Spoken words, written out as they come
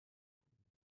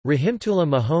Rahimtulla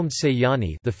M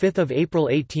Sayani, the 5th of April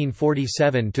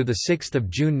 1847 to the 6th of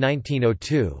June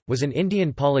 1902, was an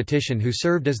Indian politician who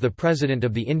served as the president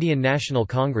of the Indian National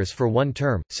Congress for one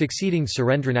term, succeeding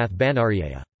Surendranath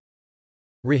Banarjaya.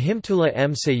 Rahimtulla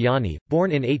M Sayani, born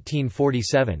in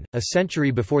 1847, a century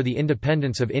before the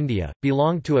independence of India,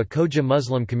 belonged to a Khoja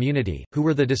Muslim community, who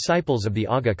were the disciples of the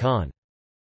Aga Khan.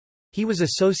 He was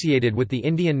associated with the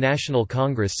Indian National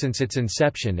Congress since its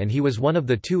inception, and he was one of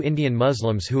the two Indian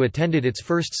Muslims who attended its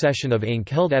first session of ANC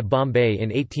held at Bombay in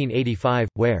 1885,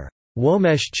 where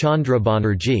Womesh Chandra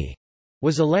Banerjee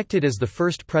was elected as the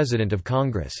first president of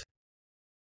Congress.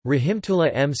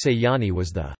 Rahimtulla M Sayani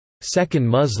was the second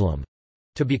Muslim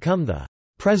to become the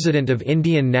President of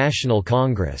Indian National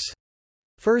Congress.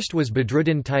 First was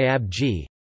Badruddin Tayyab Ji.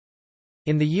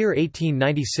 In the year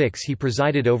 1896 he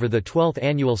presided over the 12th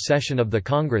annual session of the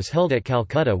Congress held at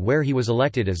Calcutta, where he was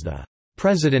elected as the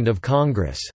President of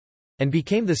Congress, and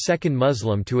became the second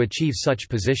Muslim to achieve such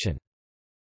position.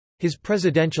 His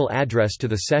presidential address to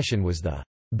the session was the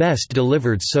best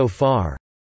delivered so far,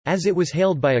 as it was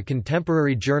hailed by a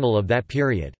contemporary journal of that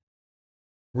period.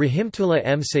 Rahimtulla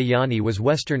M Sayani was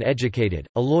Western educated,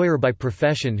 a lawyer by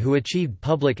profession who achieved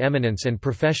public eminence and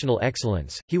professional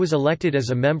excellence. He was elected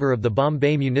as a member of the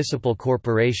Bombay Municipal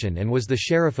Corporation and was the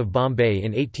Sheriff of Bombay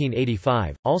in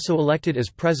 1885, also elected as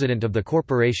President of the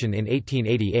corporation in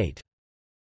 1888.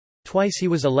 Twice he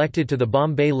was elected to the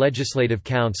Bombay Legislative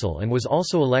Council and was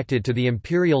also elected to the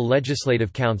Imperial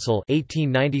Legislative Council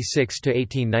 1896 to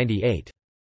 1898.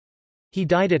 He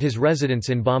died at his residence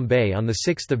in Bombay on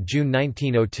 6 June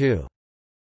 1902.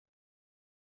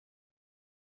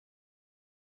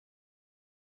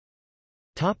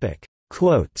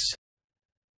 Quotes.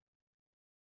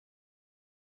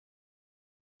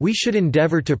 We should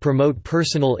endeavour to promote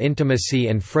personal intimacy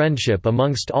and friendship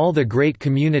amongst all the great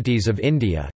communities of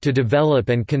India, to develop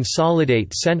and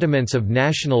consolidate sentiments of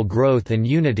national growth and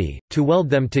unity, to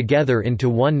weld them together into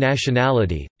one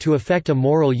nationality, to effect a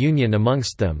moral union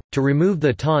amongst them, to remove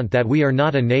the taunt that we are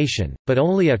not a nation, but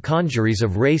only a congeries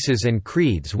of races and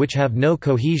creeds which have no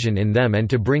cohesion in them, and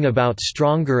to bring about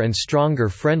stronger and stronger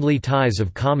friendly ties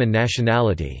of common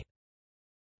nationality.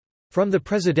 From the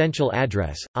Presidential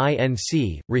Address,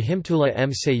 INC, Rahimtulla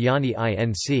M Sayani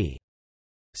INC.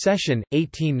 Session,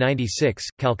 1896,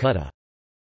 Calcutta.